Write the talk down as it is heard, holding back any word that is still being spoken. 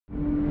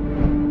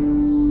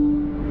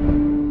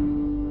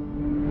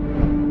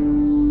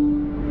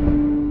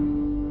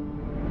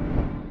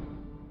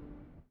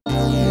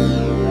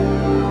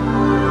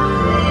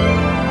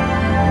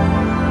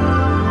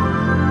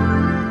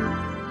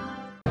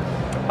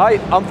Hi,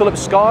 I'm Philip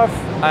Scarf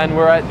and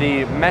we're at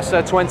the Messe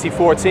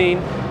 2014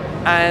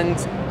 and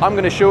I'm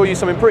going to show you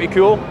something pretty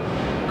cool.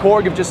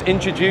 Korg have just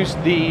introduced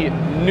the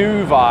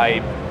new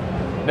Vibe.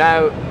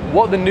 Now,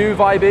 what the new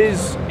Vibe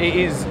is, it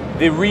is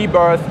the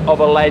rebirth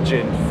of a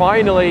legend.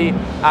 Finally,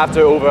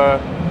 after over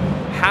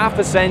half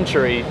a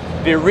century,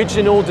 the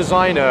original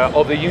designer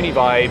of the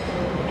Univibe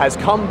has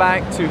come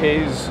back to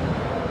his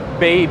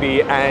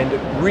baby and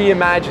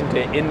reimagined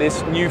it in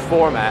this new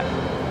format.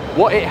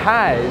 What it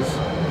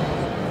has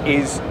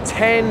is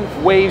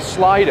 10 wave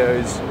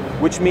sliders,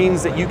 which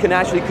means that you can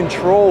actually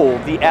control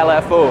the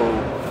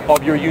LFO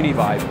of your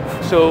Univibe.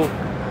 So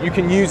you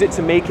can use it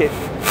to make it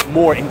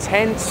more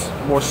intense,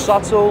 more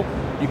subtle.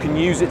 You can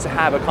use it to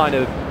have a kind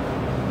of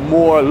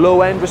more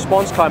low-end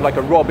response, kind of like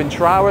a Robin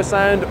Trower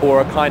sound,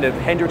 or a kind of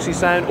Hendrixy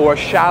sound, or a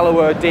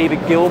shallower David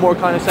Gilmour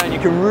kind of sound. You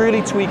can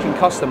really tweak and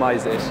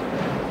customize this.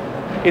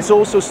 It's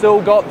also still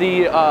got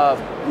the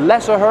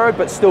lesser heard,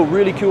 but still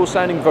really cool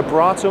sounding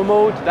vibrato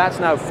mode. That's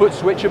now foot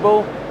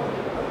switchable.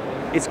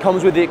 It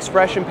comes with the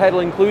expression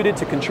pedal included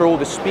to control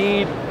the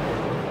speed,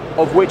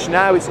 of which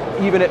now it's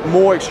even at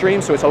more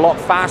extreme, so it's a lot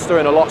faster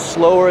and a lot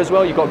slower as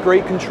well. You've got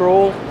great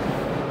control.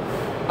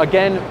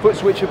 Again, foot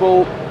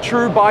switchable,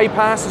 true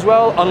bypass as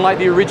well, unlike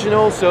the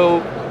original. So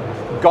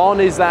gone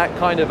is that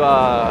kind of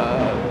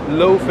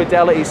low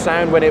fidelity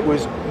sound when it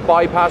was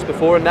bypassed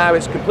before. Now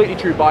it's completely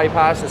true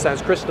bypass. It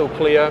sounds crystal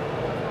clear.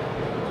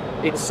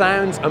 It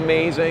sounds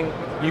amazing.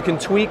 You can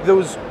tweak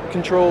those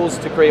controls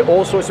to create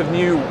all sorts of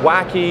new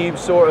wacky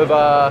sort of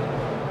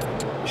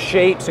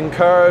shapes and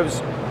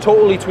curves.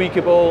 Totally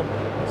tweakable.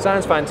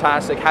 Sounds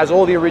fantastic. Has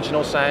all the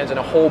original sounds and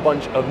a whole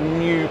bunch of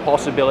new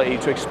possibility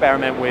to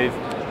experiment with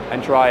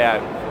and try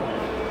out.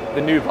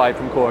 The new Vibe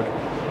from Korg.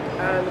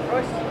 And the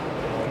price?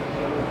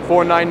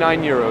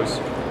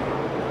 €499.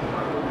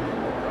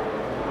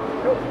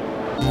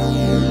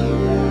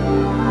 Cool.